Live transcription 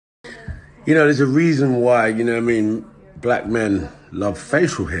You know, there's a reason why, you know what I mean, black men love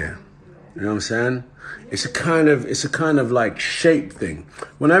facial hair. You know what I'm saying? It's a kind of like shape thing.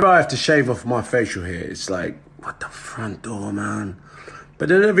 Whenever I have to shave off my facial hair, it's like, what the front door, man? But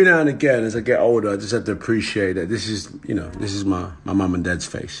then every now and again, as I get older, I just have to appreciate that this is, you know, this is my mum and dad's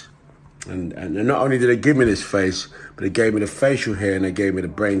face. And not only did they give me this face, but they gave me the facial hair and they gave me the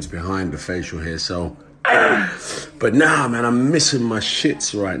brains behind the facial hair. So, but nah, man, I'm missing my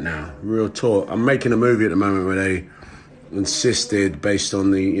shits right now. Real talk. I'm making a movie at the moment where they insisted, based on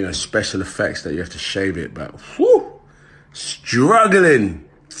the, you know, special effects, that you have to shave it. But whew, struggling.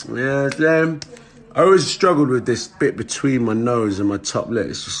 Yeah, damn. I always struggled with this bit between my nose and my top lip.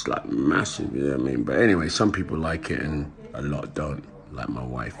 It's just like massive, you know what I mean? But anyway, some people like it and a lot don't, like my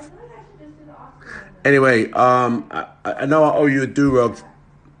wife. Anyway, I know I owe you a do-rag.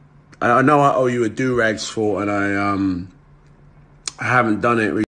 I know I owe you a do-rags for, and I haven't done it.